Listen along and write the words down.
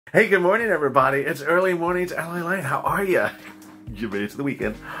Hey, good morning, everybody. It's early mornings, LALATE. How are you? You made it to the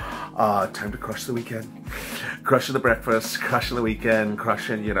weekend. Time to crush the weekend. Crushing the breakfast, crushing the weekend,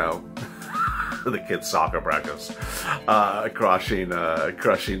 crushing, the kids' soccer practice. Crushing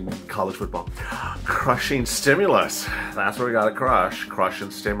college football. Crushing stimulus. That's what we gotta crush.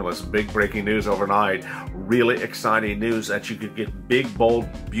 Crushing stimulus. Big breaking news overnight. Really exciting news that you could get big, bold,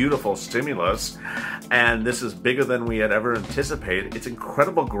 beautiful stimulus. And this is bigger than we had ever anticipated. It's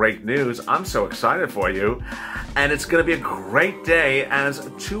incredible, great news. I'm so excited for you. And it's going to be a great day as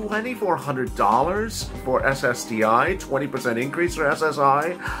 $2,400 for SSDI, 20% increase for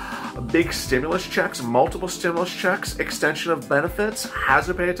SSI, big stimulus checks, multiple stimulus checks, extension of benefits,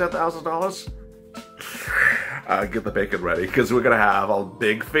 hazard pay $10,000. Get the bacon ready because we're going to have a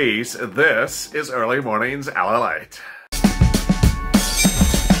big feast. This is Early Mornings LALATE.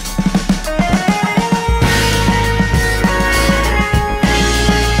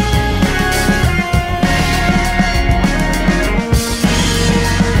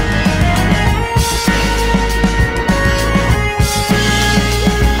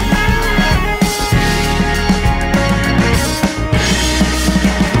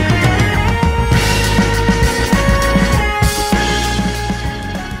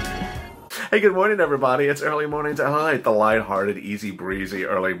 Hey, good morning, everybody. It's Early Mornings LALATE, the lighthearted, easy breezy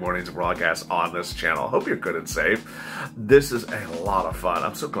early mornings broadcast on this channel. Hope you're good and safe. This is a lot of fun.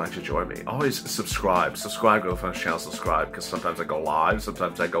 I'm so glad you joined me. Always subscribe. Subscribe to the Fun channel. Subscribe because sometimes I go live.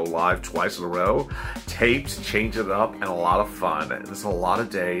 Sometimes I go live twice in a row. Taped, change it up, and a lot of fun. There's a lot of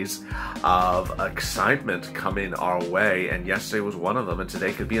days of excitement coming our way, and yesterday was one of them, and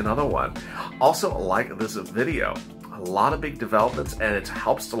today could be another one. Also, like this video. A lot of big developments, and it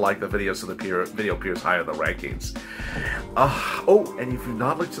helps to like the video so the video appears higher in the rankings. And if you've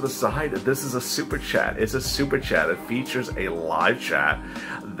not looked to the side, this is a super chat. It's a super chat. It features a live chat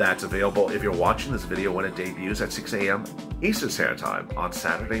that's available if you're watching this video when it debuts at 6 a.m. Eastern Standard Time on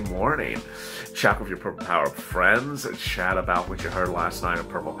Saturday morning. Chat with your Purple Power friends, chat about what you heard last night on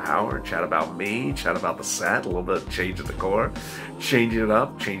Purple Power, chat about me, chat about the set, a little bit of change of decor, changing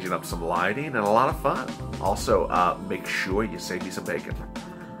up some lighting, and a lot of fun. Also, make sure you save me some bacon.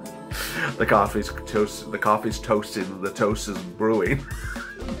 The coffee's toasted, the toast is brewing.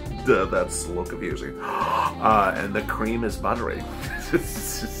 That's a little confusing. And the cream is buttery.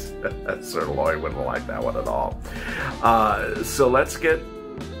 Sir Lloyd wouldn't like that one at all. So let's get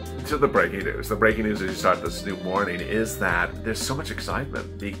to the breaking news. The breaking news as you start this new morning is that there's so much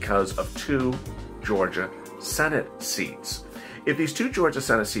excitement because of 2 Georgia Senate seats. If these 2 Georgia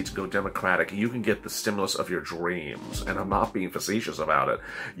Senate seats go Democratic, you can get the stimulus of your dreams. And I'm not being facetious about it.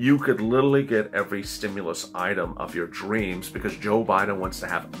 You could literally get every stimulus item of your dreams because Joe Biden wants to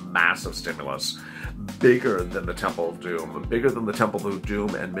have massive stimulus. Bigger than the Temple of Doom. Bigger than the Temple of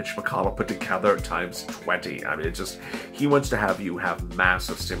Doom and Mitch McConnell put together times 20. I mean, he wants to have you have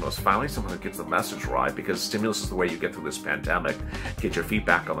massive stimulus. Finally, someone who gets the message right, because stimulus is the way you get through this pandemic. Get your feet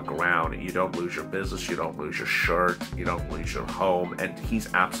back on the ground. You don't lose your business. You don't lose your shirt. You don't lose your home. And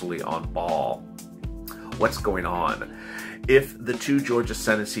he's absolutely on ball. What's going on? If the 2 Georgia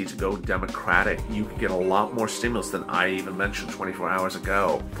Senate seats go Democratic, you could get a lot more stimulus than I even mentioned 24 hours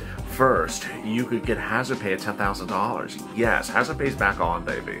ago. First, you could get hazard pay at $10,000. Yes, hazard pay is back on,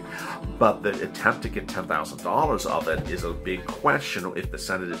 baby. But the attempt to get $10,000 of it is a big question if the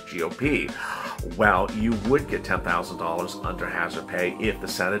Senate is GOP. Well, you would get $10,000 under hazard pay if the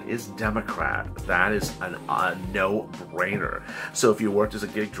Senate is Democrat. That is a no-brainer. So if you worked as a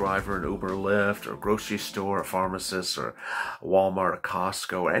gig driver in Uber, Lyft, or grocery store, or pharmacist, or Walmart, or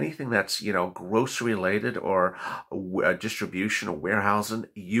Costco, or anything that's, grocery related, or distribution or warehousing,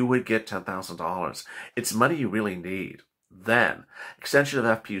 you would get $10,000. It's money you really need. Then, extension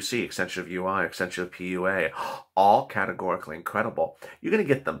of FPUC, extension of UI, extension of PUA, all categorically incredible. You're going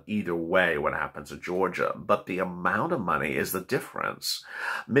to get them either way what happens in Georgia, but the amount of money is the difference.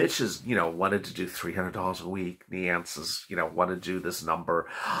 Mitch has, wanted to do $300 a week. Nance has, wanted to do this number.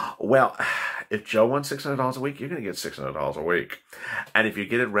 Well, if Joe wants $600 a week, you're going to get $600 a week. And if you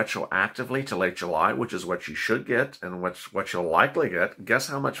get it retroactively to late July, which is what you should get and what you'll likely get, guess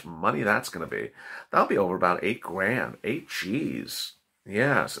how much money that's going to be? That'll be over about $8,000, 8 G's.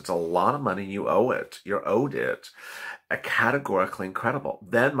 Yes, it's a lot of money. You owe it. You're owed it. Categorically incredible.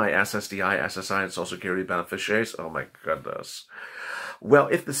 Then my SSDI, SSI, and Social Security beneficiaries. Oh my goodness. Well,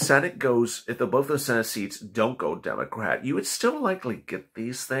 if the Senate goes, if both the Senate seats don't go Democrat, you would still likely get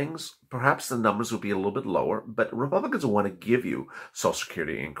these things. Perhaps the numbers would be a little bit lower, but Republicans will want to give you Social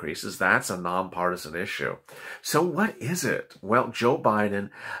Security increases. That's a nonpartisan issue. So what is it? Well, Joe Biden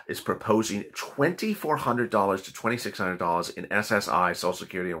is proposing $2,400 to $2,600 in SSI, Social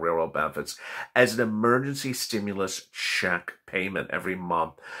Security and railroad benefits as an emergency stimulus check payment every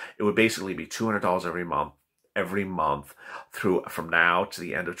month. It would basically be $200 every month through from now to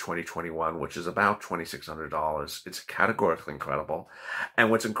the end of 2021, which is about $2,600. It's categorically incredible. And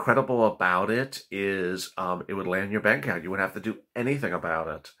what's incredible about it is it would land in your bank account. You wouldn't have to do anything about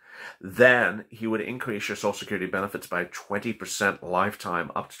it. Then he would increase your Social Security benefits by 20% lifetime,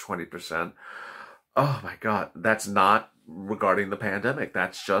 up to 20%. Oh my God, that's not regarding the pandemic.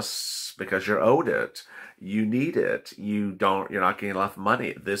 That's just because you're owed it. You need it. You're not getting enough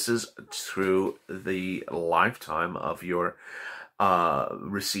money. This is through the lifetime of your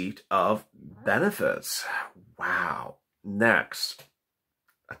receipt of benefits. Wow. Next,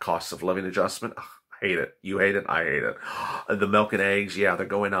 a cost of living adjustment. Ugh, I hate it. You hate it. I hate it. The milk and eggs, yeah, they're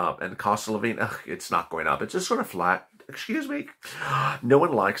going up. And the cost of living, it's not going up. It's just sort of flat. Excuse me. No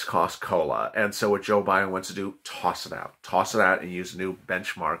one likes cost cola. And so what Joe Biden wants to do, toss it out. Toss it out and use a new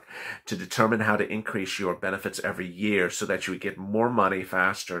benchmark to determine how to increase your benefits every year so that you would get more money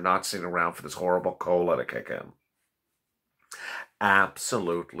faster, not sitting around for this horrible cola to kick in.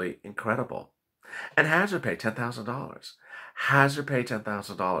 Absolutely incredible. And hazard pay, $10,000. Hazard pay,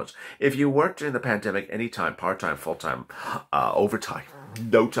 $10,000. If you worked during the pandemic, anytime, part-time, full-time, overtime,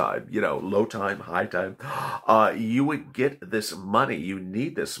 no time, low time, high time, you would get this money. You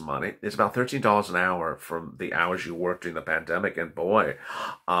need this money. It's about $13 an hour from the hours you worked during the pandemic. And boy,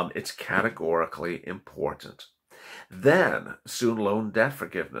 it's categorically important. Then student loan debt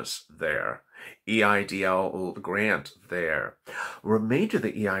forgiveness there. EIDL grant there. Remainder of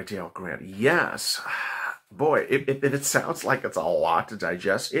the EIDL grant, yes. Boy, if it sounds like it's a lot to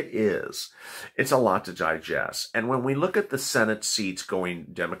digest, it is. It's a lot to digest. And when we look at the Senate seats going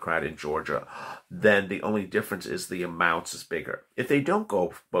Democrat in Georgia, then the only difference is the amounts is bigger. If they don't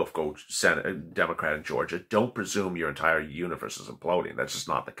both go Senate Democrat in Georgia, don't presume your entire universe is imploding. That's just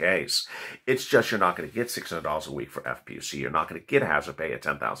not the case. It's just you're not going to get $600 a week for FPUC. You're not going to get hazard pay at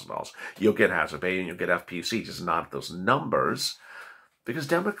 $10,000. You'll get hazard pay and you'll get FPUC, just not at those numbers.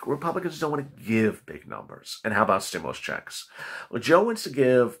 Because Republicans don't want to give big numbers. And how about stimulus checks? Well, Joe wants to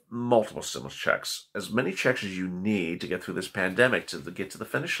give multiple stimulus checks, as many checks as you need to get through this pandemic to get to the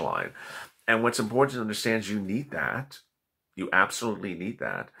finish line. And what's important to understand is you need that. You absolutely need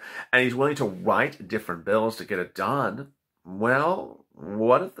that. And he's willing to write different bills to get it done. Well,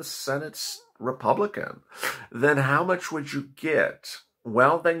 what if the Senate's Republican? Then how much would you get?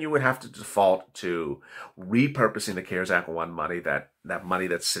 Well, then you would have to default to repurposing the CARES Act 1 money, that money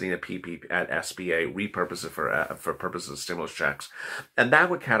that's sitting at SBA, repurpose it for purposes of stimulus checks. And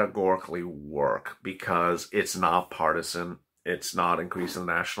that would categorically work because it's not partisan. It's not increasing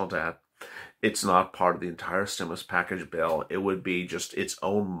the national debt. It's not part of the entire stimulus package bill. It would be just its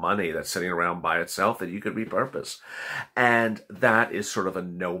own money that's sitting around by itself that you could repurpose. And that is sort of a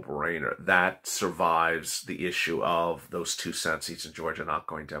no-brainer. That survives the issue of those 2 Senate seats in Georgia not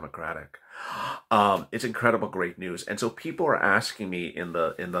going Democratic. It's incredible, great news. And so people are asking me in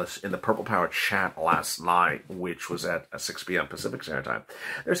the Purple Power chat last night, which was at 6 p.m. Pacific Standard Time.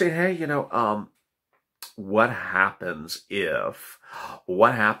 They're saying, hey, what happens if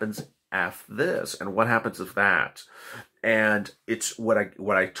this, and what happens if that? And it's what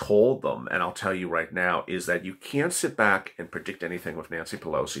I told them, and I'll tell you right now, is that you can't sit back and predict anything with Nancy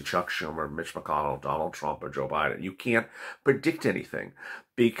Pelosi, Chuck Schumer, Mitch McConnell, Donald Trump, or Joe Biden. You can't predict anything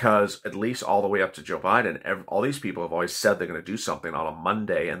because at least all the way up to Joe Biden, all these people have always said they're going to do something on a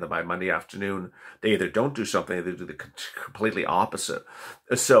Monday, and then by Monday afternoon, they either don't do something, or they do the completely opposite.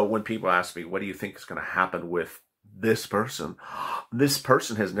 So when people ask me, what do you think is going to happen with this person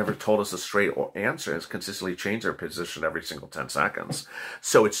has never told us a straight answer, has consistently changed their position every single 10 seconds.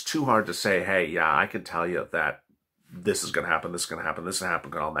 So it's too hard to say, hey, yeah, I can tell you that this is going to happen, this is going to happen, this is going to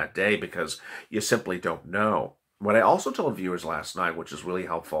happen on that day, because you simply don't know. What I also told viewers last night, which is really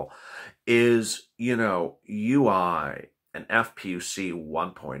helpful, is, UI and FPUC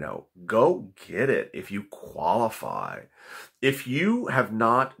 1.0. Go get it if you qualify. If you have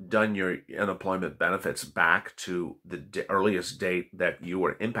not done your unemployment benefits back to the earliest date that you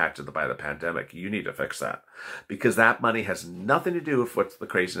were impacted by the pandemic, you need to fix that. Because that money has nothing to do with what the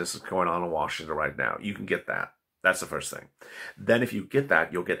craziness is going on in Washington right now. You can get that. That's the first thing. Then if you get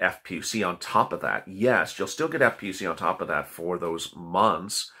that, you'll get FPUC on top of that. Yes, you'll still get FPUC on top of that for those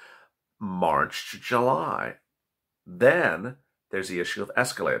months, March to July. Then there's the issue of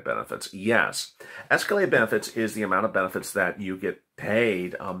escalated benefits. Yes, escalated benefits is the amount of benefits that you get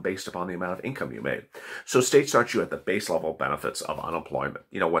paid based upon the amount of income you made. So state starts you at the base level benefits of unemployment,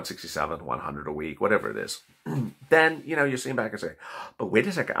 167, 100 a week, whatever it is. Then, you're sitting back and say, but wait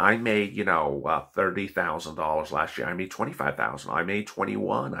a second, I made, $30,000 last year. I made $25,000. I made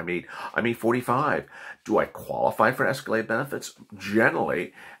 21. I made 45. Do I qualify for escalated benefits?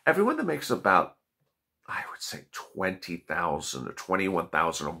 Generally, everyone that makes about, I would say 20,000 or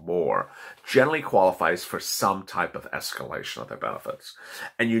 21,000 or more generally qualifies for some type of escalation of their benefits.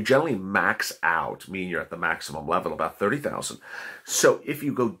 And you generally max out, meaning you're at the maximum level, about 30,000. So if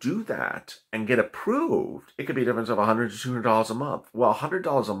you go do that and get approved, it could be a difference of $100 to $200 a month. Well,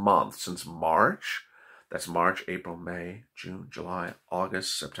 $100 a month since March, that's March, April, May, June, July,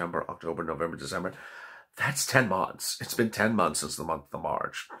 August, September, October, November, December. That's 10 months. It's been 10 months since the month of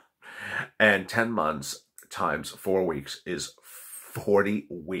March. And 10 months times 4 weeks is 40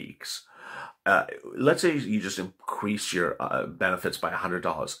 weeks. Let's say you just increase your benefits by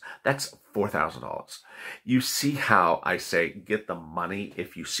 $100. That's $4,000. You see how I say get the money.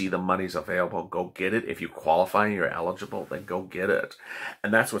 If you see the money's available, go get it. If you qualify and you're eligible, then go get it.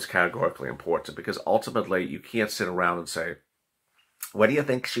 And that's what's categorically important, because ultimately you can't sit around and say, what do you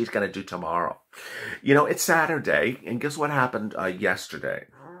think she's going to do tomorrow? It's Saturday, and guess what happened yesterday?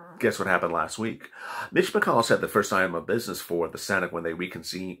 Guess what happened last week? Mitch McConnell said the first item of business for the Senate when they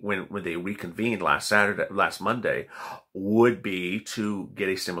reconvened last Monday, would be to get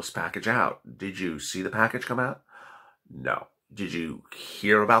a stimulus package out. Did you see the package come out? No. Did you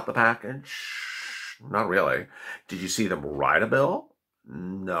hear about the package? Not really. Did you see them write a bill?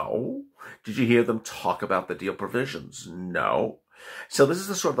 No. Did you hear them talk about the deal provisions? No. So this is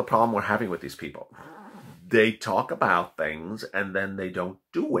the sort of the problem we're having with these people. They talk about things and then they don't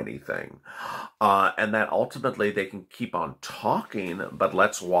do anything. And that ultimately they can keep on talking, but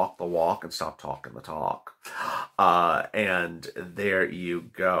let's walk the walk and stop talking the talk. And there you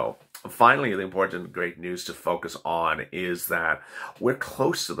go. Finally, the important great news to focus on is that we're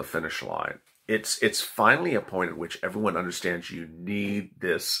close to the finish line. It's finally a point at which everyone understands you need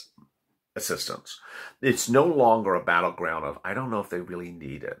this assistance. It's no longer a battleground of, I don't know if they really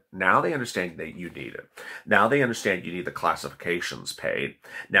need it. Now they understand that you need it. Now they understand you need the classifications paid.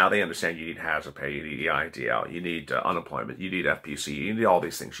 Now they understand you need hazard pay, you need EIDL, you need unemployment, you need FPUC, you need all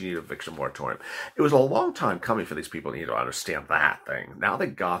these things, you need a eviction moratorium. It was a long time coming for these people to understand that thing. Now they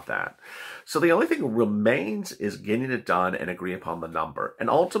got that. So the only thing that remains is getting it done and agree upon the number. And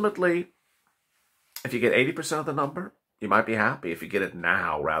ultimately, if you get 80% of the number, you might be happy. If you get it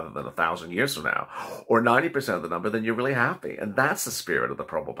now rather than 1,000 years from now, or 90% of the number, then you're really happy. And that's the spirit of the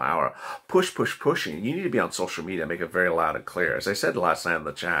Purple Power. Push, push, pushing. You need to be on social media, make it very loud and clear. As I said last night in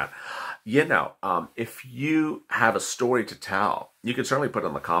the chat, if you have a story to tell, you can certainly put it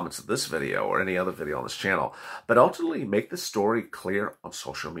in the comments of this video or any other video on this channel, but ultimately make the story clear on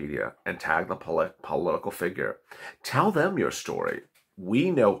social media and tag the political figure. Tell them your story.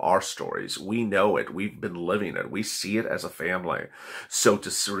 We know our stories. We know it. We've been living it. We see it as a family. So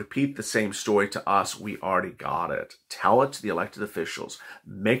to repeat the same story to us, we already got it. Tell it to the elected officials.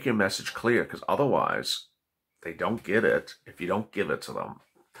 Make your message clear, because otherwise they don't get it if you don't give it to them.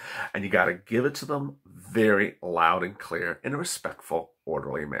 And you got to give it to them very loud and clear in a respectful,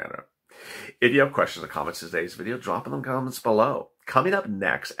 orderly manner. If you have questions or comments to today's video, drop them in the comments below. Coming up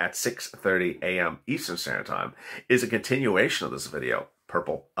next at 6:30 a.m. Eastern Standard Time is a continuation of this video,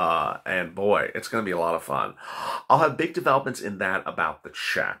 Purple. And boy, it's going to be a lot of fun. I'll have big developments in that about the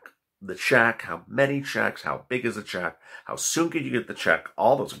check. The check, how many checks, how big is the check, how soon can you get the check,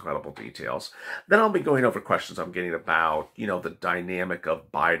 all those incredible details. Then I'll be going over questions I'm getting about, the dynamic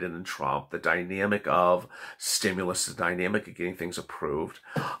of Biden and Trump, the dynamic of stimulus, the dynamic of getting things approved.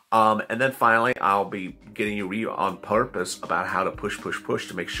 And then finally, I'll be getting you on purpose about how to push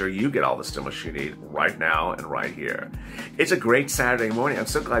to make sure you get all the stimulus you need right now and right here. It's a great Saturday morning. I'm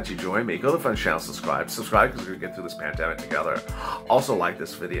so glad you joined me. Go to the Fun Channel, subscribe because we're going to get through this pandemic together. Also like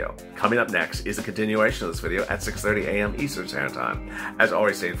this video. Coming up next is a continuation of this video at 6:30 a.m. Eastern Standard Time. As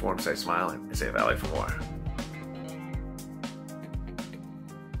always, stay informed, stay smiling, and stay valid for more.